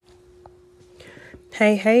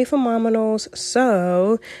Hey, phenomenals.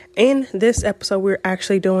 So, in this episode, we're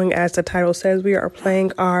actually doing, as the title says, we are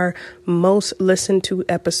playing our most listened to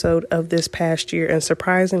episode of this past year. And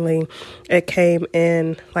surprisingly, it came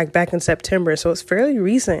in like back in September. So, it's fairly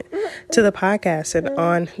recent to the podcast and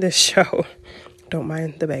on this show. Don't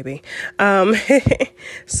mind the baby.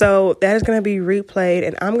 So that is going to be replayed,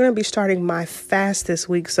 and I'm going to be starting my fast this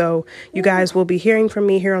week. So you guys will be hearing from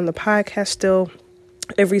me here on the podcast still.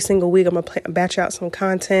 Every single week, I'm going to batch out some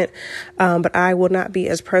content, but I will not be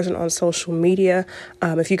as present on social media.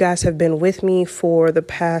 If you guys have been with me for the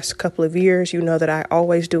past couple of years, you know that I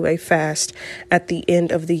always do a fast at the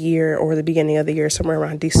end of the year or the beginning of the year, somewhere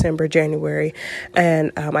around December, January.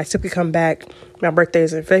 And I typically come back. My birthday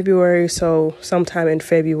is in February, so sometime in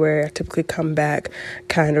February, I typically come back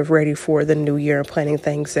kind of ready for the new year and planning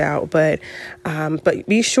things out. But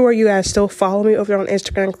be sure you guys still follow me over there on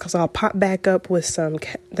Instagram, because I'll pop back up with some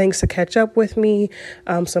things to catch up with me,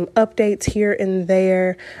 some updates here and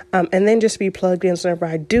there, and then just be plugged in. So whenever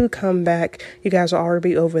I do come back, you guys will already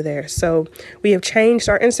be over there. So we have changed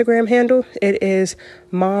our Instagram handle. It is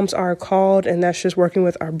Moms Are Called, and that's just working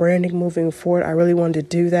with our branding moving forward. I really wanted to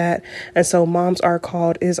do that. And so Moms Are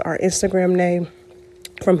Called is our Instagram name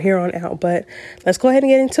from here on out. But let's go ahead and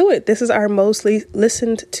get into it. This is our mostly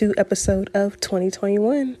listened to episode of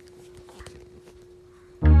 2021.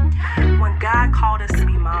 When God called us to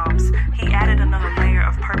be moms, He added another layer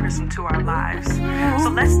of purpose into our lives. So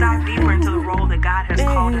let's dive deeper into the role that God has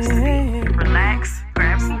called us to be. Relax,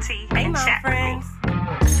 grab some tea, and chat with me.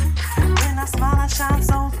 When I smile, I shine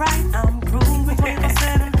so bright. I'm grooving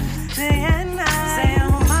 24/7, day and night. Say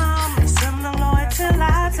I'm a mom, serve the Lord till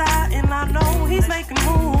I die, and I know He's making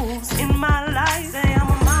moves in my life. Say I'm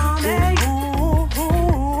a mom, hey,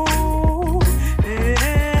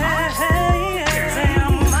 Say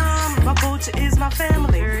I'm a mom, my culture is my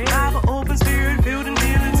family. Bible, open spirit, building,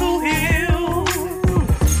 healing to heal.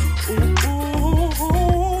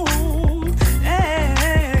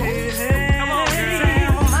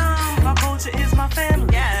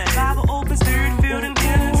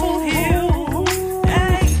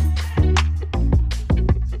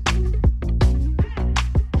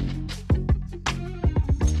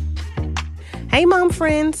 Hey, mom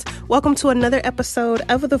friends. Welcome to another episode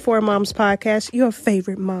of the Four Moms Podcast, your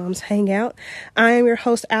favorite moms hangout. I am your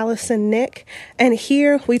host, Allison Nick, and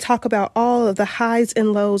here we talk about all of the highs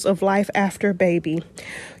and lows of life after baby.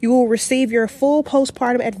 You will receive your full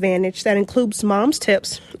postpartum advantage that includes mom's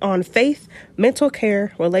tips on faith, mental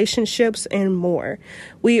care, relationships, and more.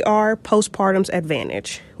 We are Postpartum's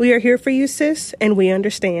Advantage. We are here for you, sis, and we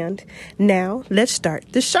understand. Now, let's start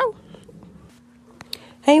the show.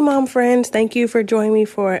 Hey, mom friends. Thank you for joining me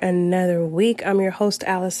for another week. I'm your host,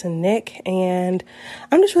 Allison Nick, and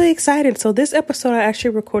I'm just really excited. So this episode I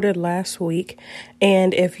actually recorded last week,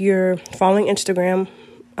 and if you're following Instagram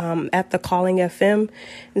at The Calling FM,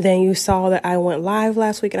 then you saw that I went live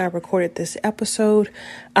last week and I recorded this episode.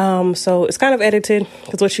 So it's kind of edited,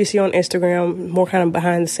 because what you see on Instagram, more kind of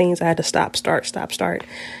behind the scenes, I had to stop, start.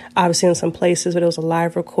 Obviously in some places, but it was a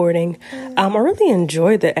live recording. I really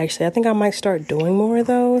enjoyed that, actually. I think I might start doing more of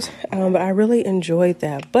those, but I really enjoyed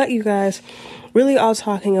that. But you guys, really all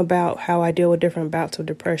talking about how I deal with different bouts of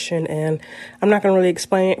depression, and I'm not going to really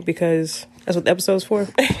explain it because that's what the episode's for.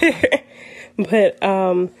 But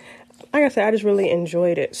like I said, I just really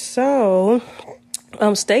enjoyed it. So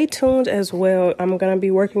stay tuned as well. I'm going to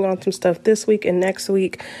be working on some stuff this week and next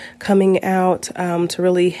week coming out to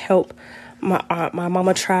really help my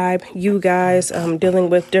mama tribe, you guys, dealing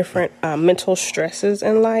with different mental stresses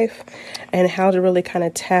in life and how to really kind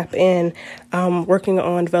of tap in, working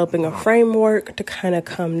on developing a framework to kind of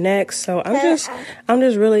come next. So I'm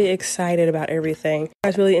just really excited about everything.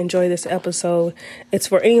 I guys really enjoy this episode. It's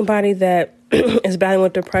for anybody that is battling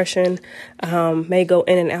with depression, may go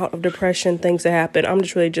in and out of depression, things that happen. I'm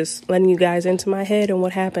just really just letting you guys into my head and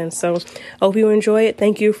what happens. So hope you enjoy it.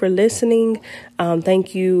 Thank you for listening.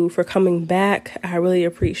 Thank you for coming back. I really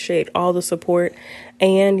appreciate all the support.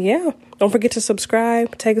 And yeah, don't forget to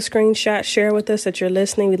subscribe, take a screenshot, share with us that you're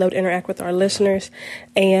listening. We love to interact with our listeners.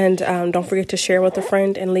 And don't forget to share with a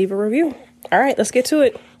friend and leave a review. All right, let's get to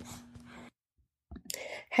it.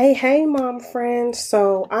 Hey, mom friends.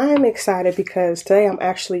 So I'm excited because today I'm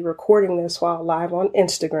actually recording this while live on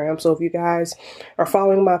Instagram. So if you guys are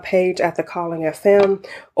following my page at The Calling FM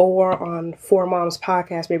or on Four Moms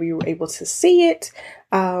Podcast, maybe you were able to see it.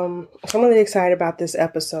 So I'm really excited about this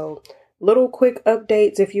episode. Little quick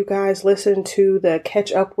updates. If you guys listen to the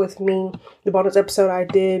Catch Up With Me, the bonus episode I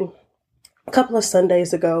did a couple of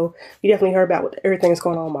Sundays ago, you definitely heard about everything that's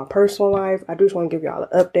going on in my personal life. I do just want to give y'all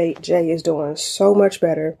an update. Jay is doing so much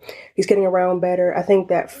better. He's getting around better. I think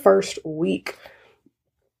that first week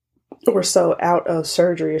or so out of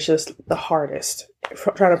surgery is just the hardest.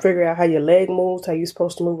 Trying to figure out how your leg moves, how you're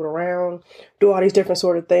supposed to move it around, do all these different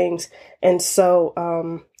sort of things. And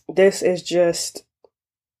so this is just,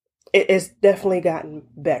 it's definitely gotten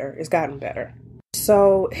better. It's gotten better.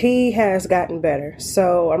 So he has gotten better.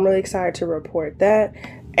 So I'm really excited to report that.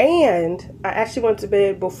 And I actually went to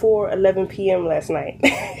bed before 11 p.m. last night.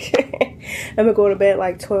 I've been going to bed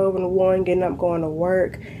like 12 and 1, getting up, going to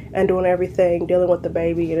work and doing everything, dealing with the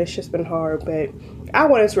baby. And it's just been hard. But I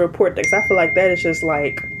wanted to report that because I feel like that is just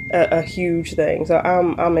like a huge thing. So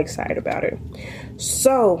I'm excited about it.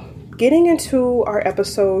 So getting into our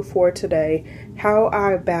episode for today, how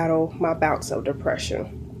I battle my bouts of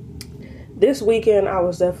depression. This weekend, I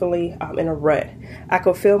was definitely in a rut. I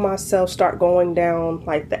could feel myself start going down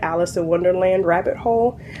like the Alice in Wonderland rabbit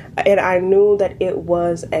hole. And I knew that it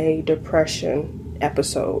was a depression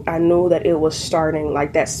episode. I knew that it was starting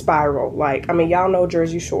like that spiral. Like, I mean, y'all know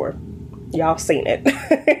Jersey Shore. Y'all seen it.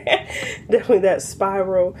 Definitely that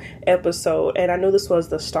spiral episode. And I knew this was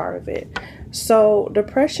the start of it. So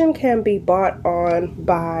depression can be brought on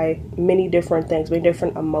by many different things, many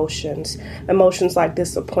different emotions. Emotions like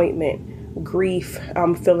disappointment, grief,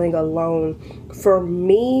 feeling alone. For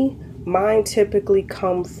me, mine typically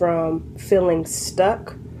come from feeling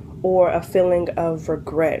stuck or a feeling of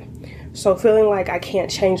regret. So feeling like I can't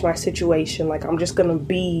change my situation, like I'm just going to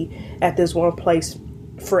be at this one place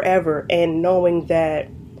forever, and knowing that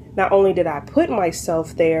not only did I put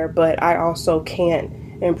myself there, but I also can't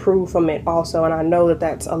improve from it also. And I know that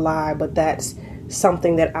that's a lie, but that's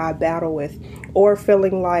something that I battle with. Or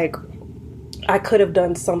feeling like I could have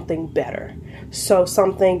done something better. So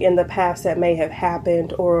something in the past that may have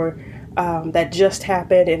happened or that just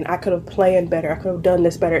happened, and I could have planned better. I could have done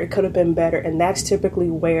this better. It could have been better. And that's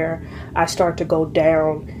typically where I start to go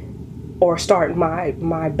down or start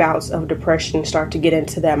my bouts of depression, start to get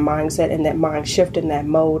into that mindset and that mind shift in that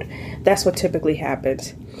mode. That's what typically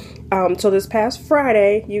happens. So this past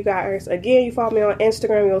Friday, you guys, again, you follow me on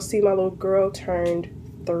Instagram, you'll see my little girl turned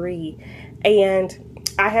 3. And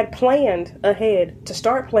I had planned ahead to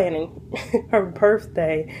start planning her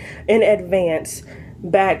birthday in advance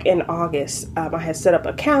back in August. I had set up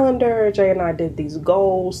a calendar. Jay and I did these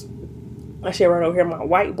goals. I shared right over here on my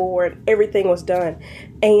whiteboard. Everything was done.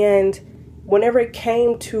 And whenever it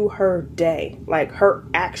came to her day, like her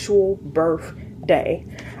actual birthday,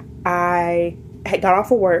 I had got off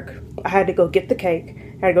of work. I had to go get the cake.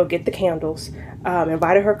 I had to go get the candles.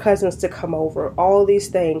 Invited her cousins to come over. All these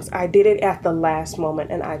things. I did it at the last moment,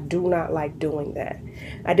 and I do not like doing that.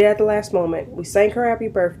 I did it at the last moment. We sang her happy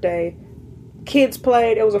birthday. Kids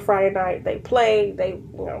played. It was a Friday night. They played. They,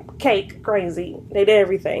 cake, crazy. They did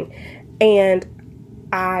everything. And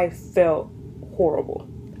I felt horrible.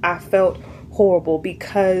 I felt horrible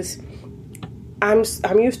because I'm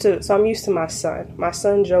used to my son. My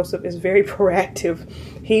son Joseph is very proactive.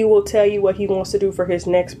 He will tell you what he wants to do for his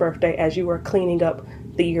next birthday as you are cleaning up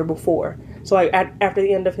the year before. So like after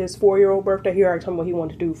the end of his 4-year-old birthday, he already told me what he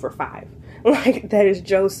wanted to do for 5. Like, that is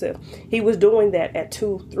Joseph. He was doing that at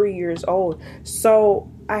 2-3 years old.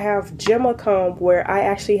 So I have Gemma come where I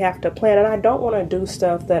actually have to plan, and I don't want to do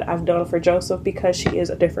stuff that I've done for Joseph because she is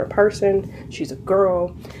a different person. She's a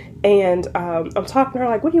girl. And I'm talking to her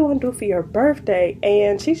like, what do you want to do for your birthday?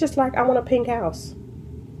 And she's just like, I want a pink house.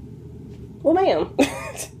 Well, ma'am,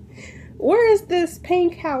 where is this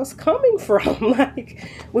pink house coming from? Like,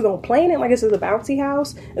 we're going to plan it like this is a bouncy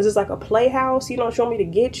house? Is this like a playhouse? You don't want me to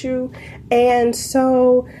get you? And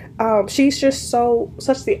so she's just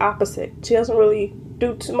such the opposite. She doesn't really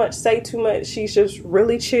do too much, say too much. She's just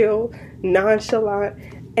really chill, nonchalant.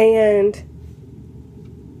 And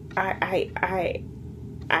I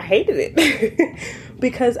hated it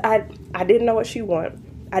because I didn't know what she wanted.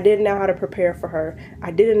 I didn't know how to prepare for her.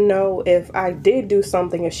 I didn't know if I did do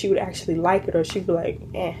something, if she would actually like it, or she'd be like,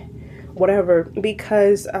 whatever,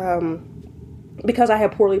 because I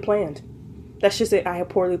had poorly planned. That's just it. I had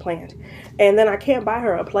poorly planned. And then I can't buy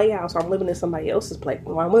her a playhouse. I'm living in somebody else's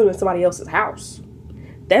I'm living in somebody else's house.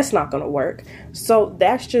 That's not going to work. So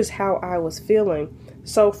that's just how I was feeling.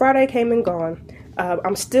 So Friday came and gone.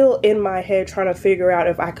 I'm still in my head trying to figure out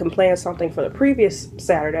if I can plan something for the previous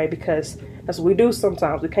Saturday, because that's what we do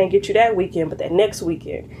sometimes. We can't get you that weekend, but that next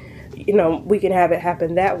weekend, we can have it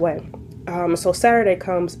happen that way. So Saturday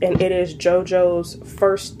comes and it is JoJo's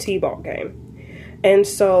first T-ball game. And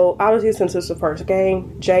so obviously, since it's the first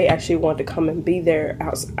game, Jay actually wanted to come and be there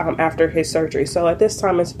after his surgery. So at this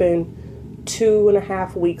time, it's been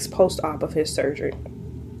 2.5 weeks post-op of his surgery.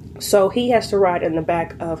 So he has to ride in the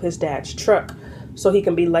back of his dad's truck so he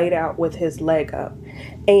can be laid out with his leg up.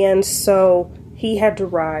 And so he had to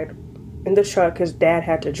ride in the truck. His dad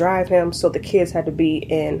had to drive him, so the kids had to be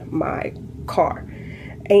in my car.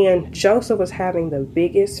 And Joseph was having the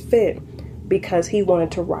biggest fit because he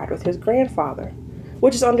wanted to ride with his grandfather,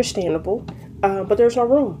 which is understandable, but there's no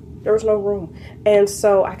room. There was no room. And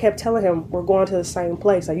so I kept telling him, we're going to the same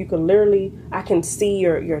place. Like, you can literally, I can see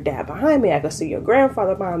your dad behind me. I can see your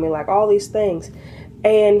grandfather behind me, like all these things.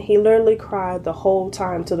 And he literally cried the whole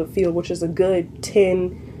time to the field, which is a good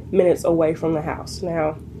 10 minutes away from the house.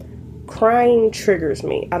 Now, crying triggers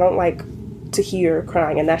me. I don't like to hear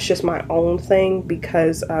crying, and that's just my own thing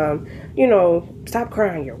because, stop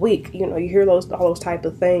crying, you're weak. You hear all those type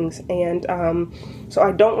of things. And so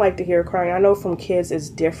I don't like to hear crying. I know from kids it's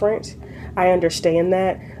different. I understand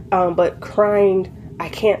that. But crying, I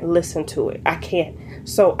can't listen to it. I can't.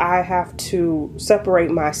 So I have to separate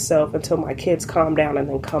myself until my kids calm down and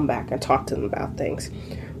then come back and talk to them about things.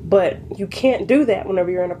 But you can't do that whenever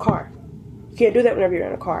you're in a car. You can't do that whenever you're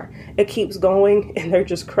in a car. It keeps going and they're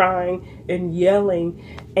just crying and yelling.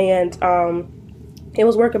 And it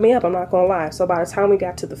was working me up, I'm not going to lie. So by the time we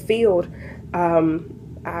got to the field,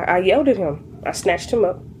 I yelled at him. I snatched him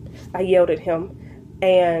up. I yelled at him.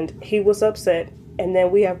 And he was upset. And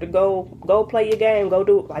then we have to go play your game. Go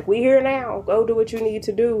do, like, we here now. Go do what you need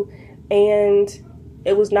to do. And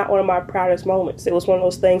it was not one of my proudest moments. It was one of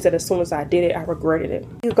those things that as soon as I did it, I regretted it.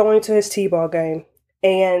 He was going to his t-ball game.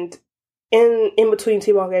 And in between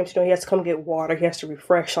t-ball games, he has to come get water. He has to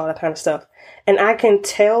refresh, all that kind of stuff. And I can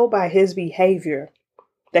tell by his behavior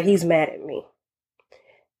that he's mad at me.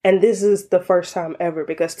 And this is the first time ever,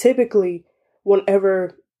 because typically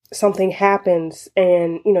whenever something happens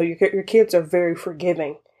and, your kids are very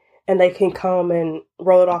forgiving and they can come and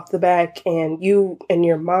roll it off the back, and you in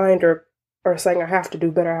your mind are saying, I have to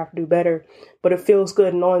do better. But it feels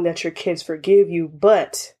good knowing that your kids forgive you.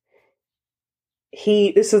 But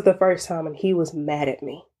this is the first time, and he was mad at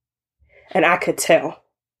me. And I could tell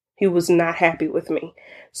he was not happy with me.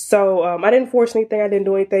 So I didn't force anything. I didn't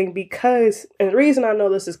do anything and the reason I know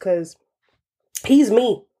this is because he's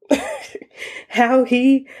me. How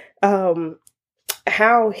he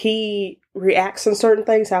reacts on certain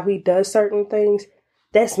things, how he does certain things,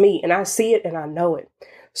 that's me. And I see it and I know it.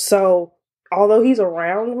 So although he's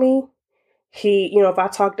around me, if I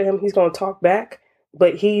talk to him, he's going to talk back,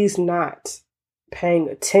 but he's not paying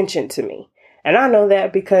attention to me. And I know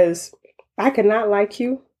that because I cannot like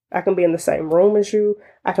you. I can be in the same room as you.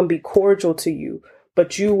 I can be cordial to you,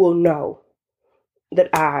 but you will know that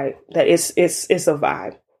it's a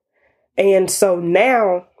vibe. And so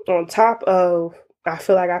now, on top of, I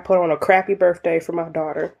feel like I put on a crappy birthday for my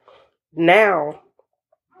daughter. Now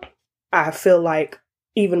I feel like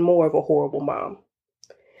even more of a horrible mom.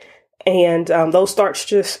 And those thoughts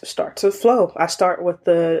just start to flow. I start with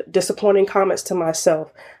the disappointing comments to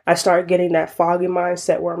myself. I start getting that foggy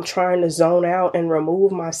mindset where I'm trying to zone out and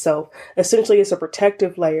remove myself. Essentially, it's a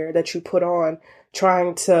protective layer that you put on,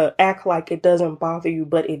 trying to act like it doesn't bother you,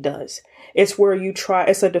 but it does. It's where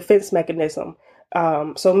it's a defense mechanism.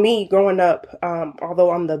 So me growing up, although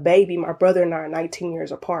I'm the baby, my brother and I are 19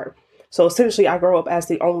 years apart. So essentially, I grow up as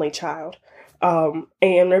the only child. And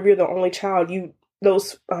whenever you're the only child,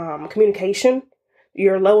 communication,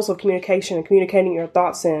 your levels of communication and communicating your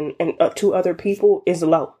thoughts and up to other people is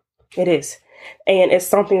low. It is. And it's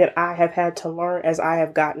something that I have had to learn as I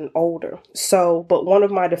have gotten older. So, but one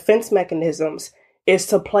of my defense mechanisms is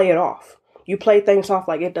to play it off. You play things off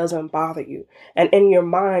like it doesn't bother you. And in your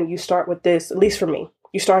mind, you start with this, at least for me,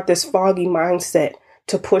 you start this foggy mindset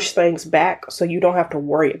to push things back so you don't have to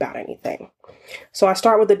worry about anything. So I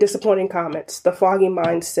start with the disappointing comments, the foggy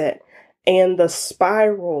mindset, and the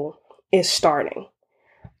spiral is starting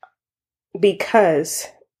because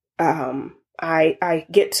I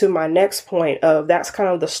get to my next point of that's kind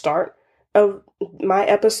of the start of my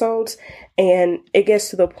episodes. And it gets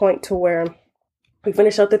to the point to where we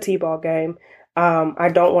finish up the t-ball game. I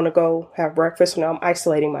don't want to go have breakfast. Now I'm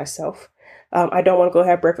isolating myself. I don't want to go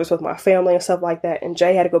have breakfast with my family and stuff like that. And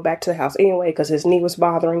Jay had to go back to the house anyway because his knee was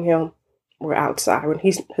bothering him. We're outside when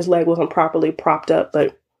his leg wasn't properly propped up,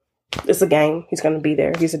 but it's a game. He's going to be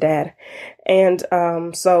there. He's a dad. And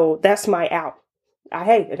so that's my out.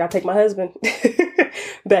 I got to take my husband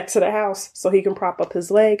back to the house so he can prop up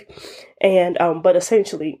his leg. And but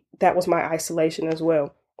essentially, that was my isolation as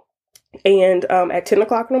well. And at 10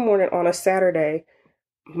 o'clock in the morning on a Saturday,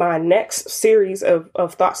 my next series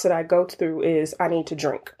of thoughts that I go through is I need to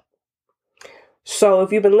drink. So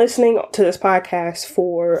if you've been listening to this podcast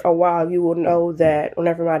for a while, you will know that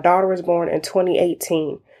whenever my daughter was born in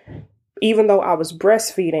 2018, even though I was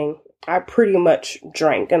breastfeeding, I pretty much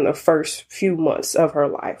drank in the first few months of her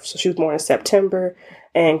life. So she was born in September,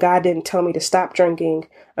 and God didn't tell me to stop drinking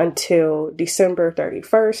until December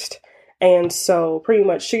 31st. And so pretty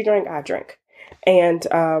much she drank, I drank. And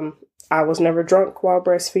I was never drunk while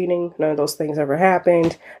breastfeeding. None of those things ever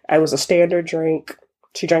happened. It was a standard drink.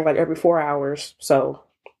 She drank like every 4 hours. So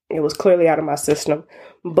it was clearly out of my system.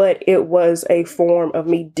 But it was a form of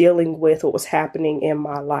me dealing with what was happening in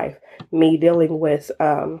my life. Me dealing with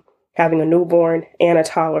having a newborn and a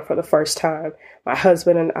toddler for the first time. My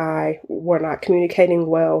husband and I were not communicating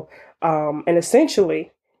well. And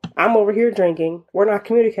essentially, I'm over here drinking. We're not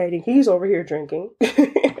communicating. He's over here drinking.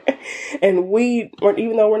 And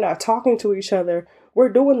even though we're not talking to each other, we're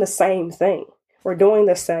doing the same thing. We're doing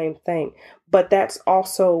the same thing. But that's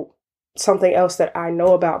also something else that I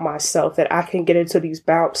know about myself, that I can get into these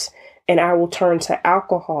bouts and I will turn to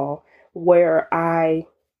alcohol where I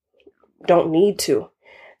don't need to.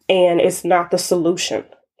 And it's not the solution.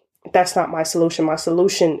 That's not my solution. My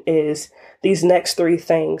solution is these next 3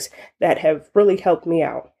 things that have really helped me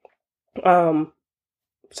out.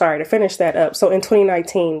 To finish that up. So in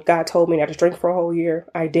 2019, God told me not to drink for a whole year.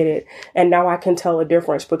 I did it. And now I can tell a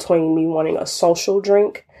difference between me wanting a social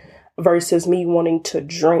drink versus me wanting to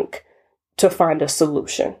drink to find a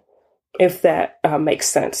solution, if that makes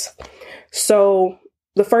sense. So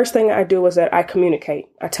the first thing I do is that I communicate.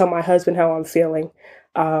 I tell my husband how I'm feeling.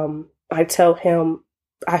 I tell him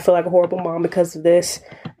I feel like a horrible mom because of this.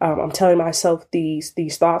 I'm telling myself these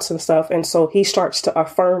thoughts and stuff. And so he starts to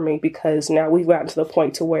affirm me because now we've gotten to the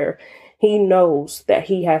point to where he knows that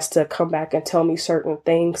he has to come back and tell me certain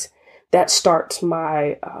things. That starts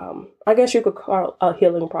my, I guess you could call it a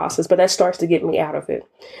healing process, but that starts to get me out of it.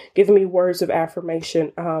 Giving me words of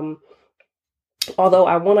affirmation. Although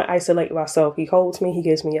I want to isolate myself, he holds me, he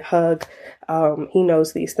gives me a hug. He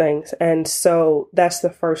knows these things. And so that's the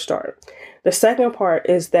first start. The second part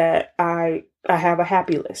is that I have a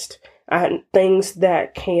happy list. I had things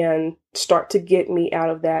that can start to get me out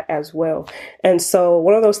of that as well. And so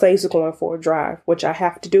one of those things is going for a drive, which I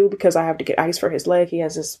have to do because I have to get ice for his leg. He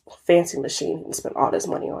has this fancy machine he can spend all this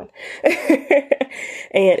money on.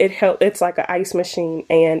 And it's like an ice machine,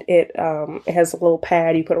 and it has a little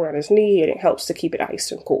pad you put around his knee, and it helps to keep it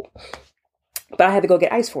iced and cool. But I had to go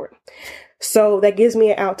get ice for it. So that gives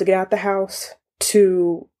me an out to get out the house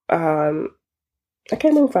to, I can't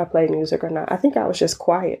remember if I played music or not. I think I was just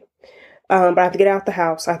quiet. But I have to get out the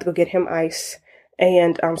house. I have to go get him ice.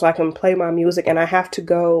 And so I can play my music. And I have to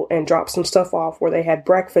go and drop some stuff off where they had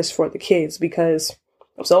breakfast for the kids because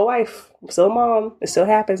I'm still a wife. I'm still a mom. It still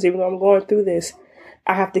happens even though I'm going through this.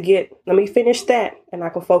 I have to let me finish that and I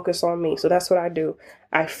can focus on me. So that's what I do.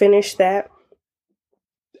 I finish that.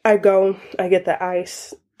 I go, I get the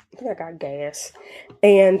ice. I think I got gas.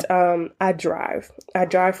 And I drive. I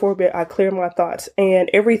drive for a bit. I clear my thoughts. And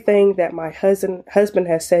everything that my husband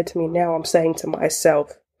has said to me now, I'm saying to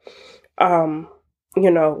myself, you're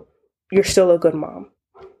still a good mom.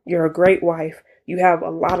 You're a great wife. You have a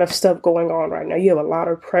lot of stuff going on right now. You have a lot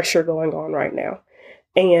of pressure going on right now.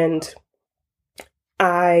 And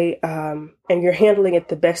and you're handling it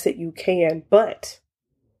the best that you can, but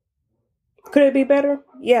could it be better?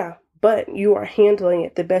 Yeah, but you are handling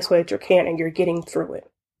it the best way that you can and you're getting through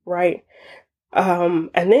it, right? And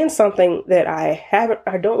then something that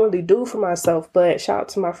I don't really do for myself, but shout out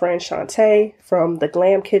to my friend Shantae from the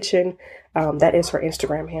Glam Kitchen. That is her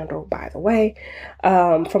Instagram handle, by the way.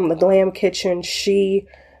 From the Glam Kitchen, she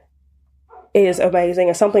is amazing.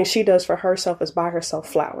 And something she does for herself is buy herself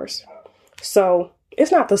flowers. So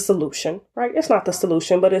it's not the solution, right? It's not the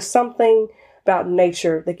solution, but it's something about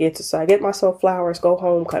nature that gets it. So I get myself flowers, go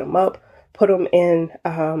home, cut them up, put them in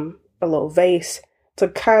a little vase to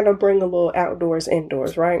kind of bring a little outdoors,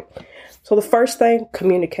 indoors, right? So the first thing,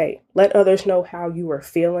 communicate. Let others know how you are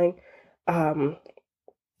feeling.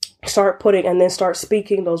 Start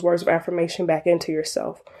speaking those words of affirmation back into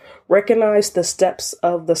yourself. Recognize the steps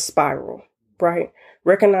of the spiral, right?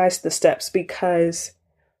 Recognize the steps because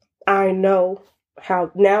I know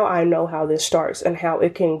how this starts and how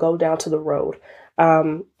it can go down to the road.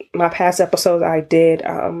 My past episodes I did,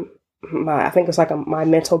 I think it's like my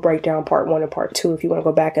mental breakdown part 1 and part 2, if you want to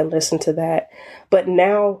go back and listen to that. But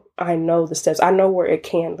now I know the steps. I know where it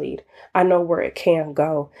can lead. I know where it can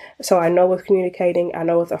go. So I know with communicating, I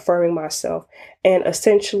know with affirming myself. And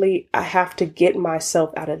essentially, I have to get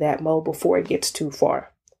myself out of that mode before it gets too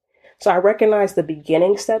far. So I recognize the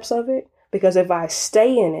beginning steps of it, because if I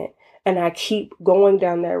stay in it and I keep going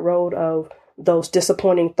down that road of those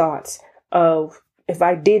disappointing thoughts, of if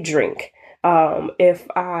I did drink, if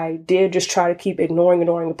I did just try to keep ignoring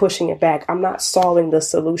and pushing it back, I'm not solving the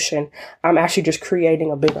solution. I'm actually just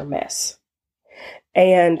creating a bigger mess.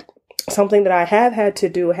 And something that I have had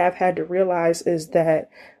to realize is that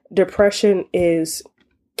depression is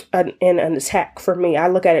an attack for me. I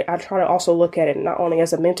try to also look at it not only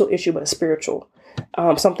as a mental issue, but a spiritual,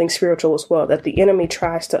 something spiritual as well, that the enemy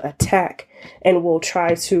tries to attack and will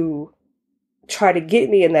try to get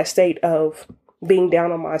me in that state of being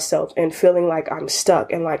down on myself and feeling like I'm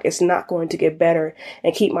stuck and like it's not going to get better,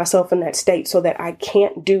 and keep myself in that state so that I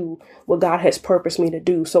can't do what God has purposed me to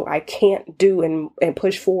do. So I can't do and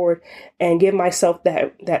push forward and give myself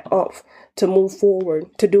that oomph to move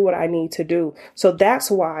forward, to do what I need to do. So that's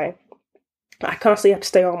why I constantly have to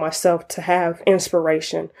stay on myself to have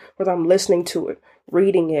inspiration, whether I'm listening to it,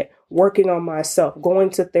 reading it, working on myself, going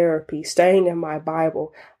to therapy, staying in my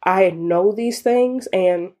Bible. I know these things,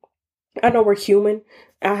 and I know we're human.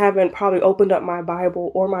 I haven't probably opened up my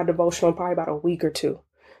Bible or my devotional in probably about a week or two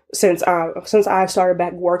since I started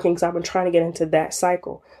back working, because I've been trying to get into that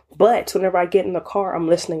cycle. But whenever I get in the car, I'm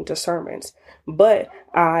listening to sermons. But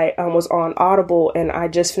I was on Audible, and I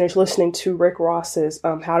just finished listening to Rick Ross's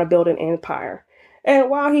How to Build an Empire. And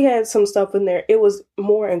while he had some stuff in there, it was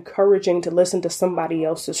more encouraging to listen to somebody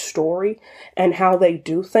else's story and how they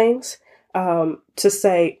do things, to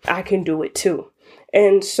say, I can do it too.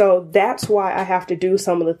 And so that's why I have to do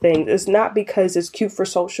some of the things. It's not because it's cute for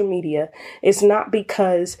social media. It's not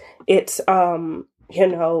because it's, all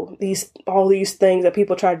these things that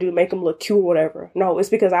people try to do to make them look cute or whatever. No, it's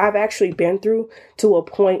because I've actually been through to a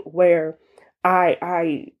point where I've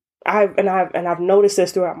noticed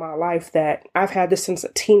this throughout my life, that I've had this since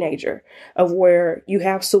a teenager, of where you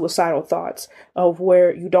have suicidal thoughts, of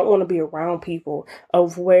where you don't want to be around people,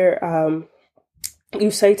 of where, you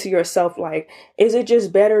say to yourself, like, is it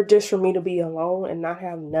just better just for me to be alone and not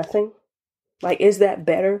have nothing? Like, is that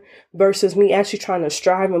better versus me actually trying to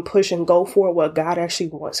strive and push and go for what God actually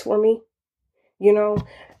wants for me?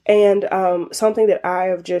 And something that I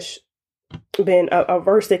have just been, a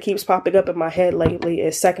verse that keeps popping up in my head lately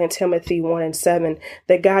is 2 Timothy 1:7,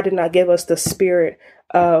 that God did not give us the spirit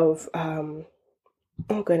of, oh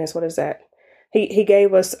goodness, what is that? He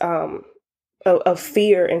gave us, of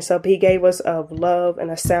fear and stuff. He gave us of love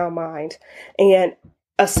and a sound mind, and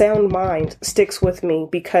a sound mind sticks with me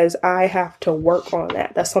because I have to work on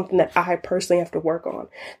that. That's something that I personally have to work on.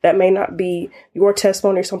 That may not be your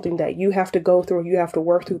testimony or something that you have to go through, or you have to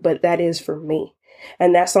work through, but that is for me.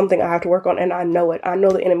 And that's something I have to work on. And I know it. I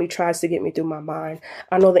know the enemy tries to get me through my mind.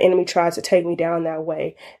 I know the enemy tries to take me down that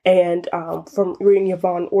way. And from reading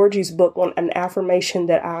Yvonne Orji's book, on an affirmation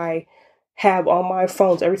that I have on my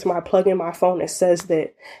phones, every time I plug in my phone, it says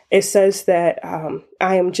that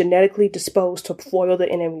I am genetically disposed to foil the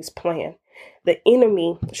enemy's plan. The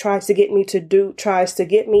enemy tries to get me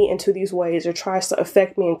into these ways, or tries to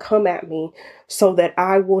affect me and come at me so that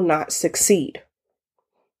I will not succeed.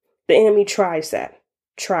 The enemy tries,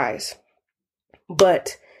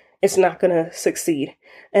 but it's not going to succeed.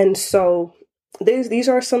 And so these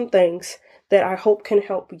are some things that I hope can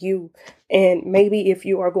help you. And maybe if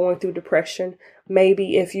you are going through depression,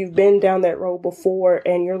 maybe if you've been down that road before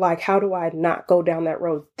and you're like, how do I not go down that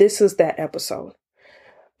road? This is that episode.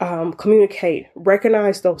 Communicate,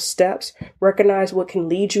 recognize those steps, recognize what can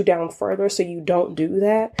lead you down further so you don't do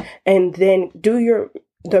that. And then do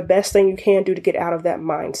the best thing you can do to get out of that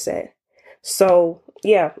mindset. So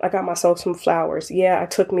yeah, I got myself some flowers. Yeah, I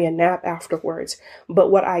took me a nap afterwards.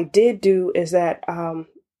 But what I did do is that,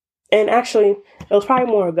 and actually, it was probably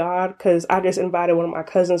more of God, because I just invited one of my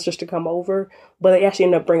cousins just to come over, but they actually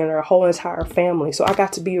ended up bringing their whole entire family. So I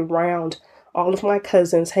got to be around all of my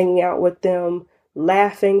cousins, hanging out with them,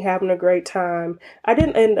 laughing, having a great time. I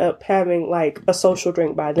didn't end up having like a social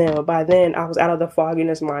drink by then. By then, I was out of the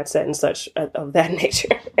fogginess mindset and such of that nature.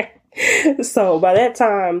 So by that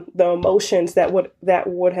time, the emotions that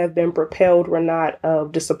would have been propelled were not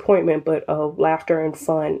of disappointment, but of laughter and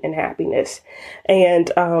fun and happiness.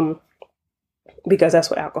 And because that's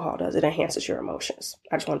what alcohol does. It enhances your emotions.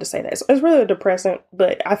 I just wanted to say that. It's really a depressant,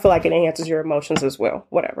 but I feel like it enhances your emotions as well.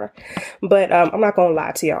 Whatever. But I'm not going to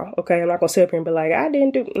lie to y'all. Okay. I'm not going to sit up here and be like, I'm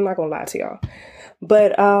not going to lie to y'all.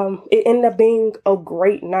 But it ended up being a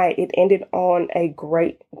great night. It ended on a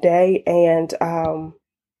great day. And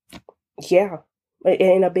yeah, it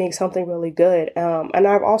ended up being something really good. And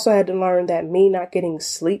I've also had to learn that me not getting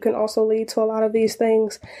sleep can also lead to a lot of these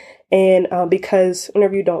things. And because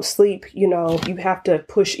whenever you don't sleep, you have to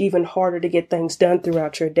push even harder to get things done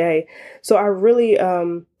throughout your day. So I really,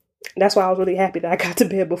 that's why I was really happy that I got to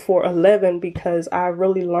bed before 11, because I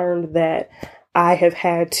really learned that I have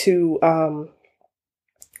had to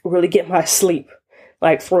really get my sleep.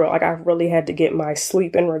 Like for real, like I really had to get my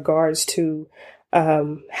sleep in regards to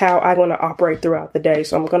how I want to operate throughout the day.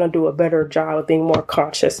 So I'm going to do a better job of being more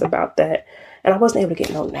conscious about that. And I wasn't able to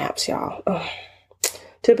get no naps, y'all. Ugh.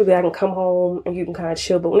 Typically I can come home and you can kind of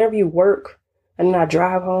chill, but whenever you work and then I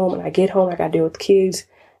drive home and I get home, I got to deal with kids.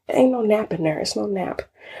 There ain't no nap in there. It's no nap.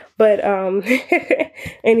 But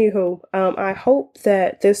anywho, I hope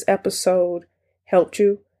that this episode helped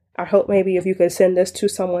you. I hope maybe if you could send this to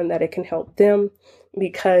someone that it can help them,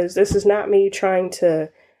 because this is not me trying to,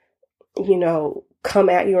 come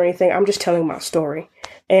at you or anything. I'm just telling my story,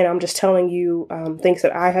 and I'm just telling you things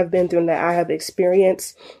that I have been through and that I have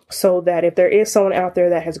experienced, so that if there is someone out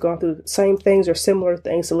there that has gone through the same things or similar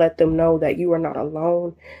things, to let them know that you are not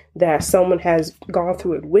alone, that someone has gone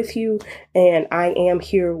through it with you, and I am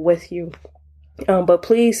here with you. But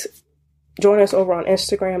please join us over on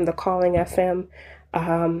Instagram, The Calling FM,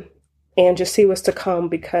 and just see what's to come,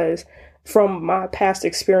 because from my past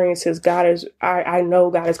experiences, I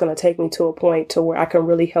know God is going to take me to a point to where I can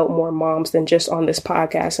really help more moms than just on this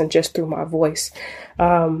podcast and just through my voice.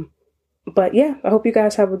 But yeah, I hope you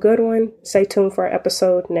guys have a good one. Stay tuned for our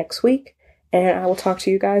episode next week, and I will talk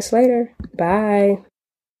to you guys later. Bye.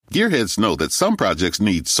 Gearheads know that some projects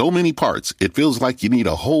need so many parts, it feels like you need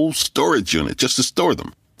a whole storage unit just to store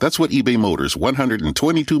them. That's what eBay Motors'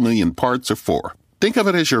 122 million parts are for. Think of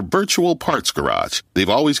it as your virtual parts garage. They've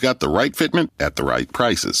always got the right fitment at the right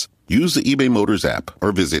prices. Use the eBay Motors app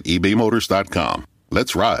or visit ebaymotors.com.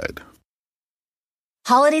 Let's ride.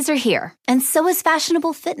 Holidays are here, and so is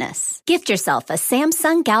fashionable fitness. Gift yourself a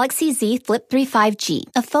Samsung Galaxy Z Flip 3 5G,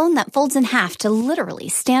 a phone that folds in half to literally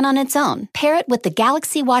stand on its own. Pair it with the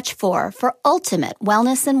Galaxy Watch 4 for ultimate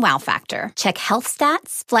wellness and wow factor. Check health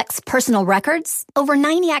stats, flex personal records. Over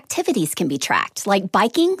 90 activities can be tracked, like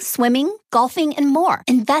biking, swimming, golfing, and more.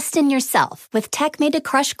 Invest in yourself with tech made to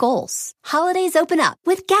crush goals. Holidays open up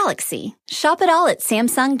with Galaxy. Shop it all at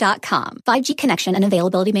Samsung.com. 5G connection and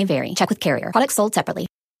availability may vary. Check with carrier. Products sold separately.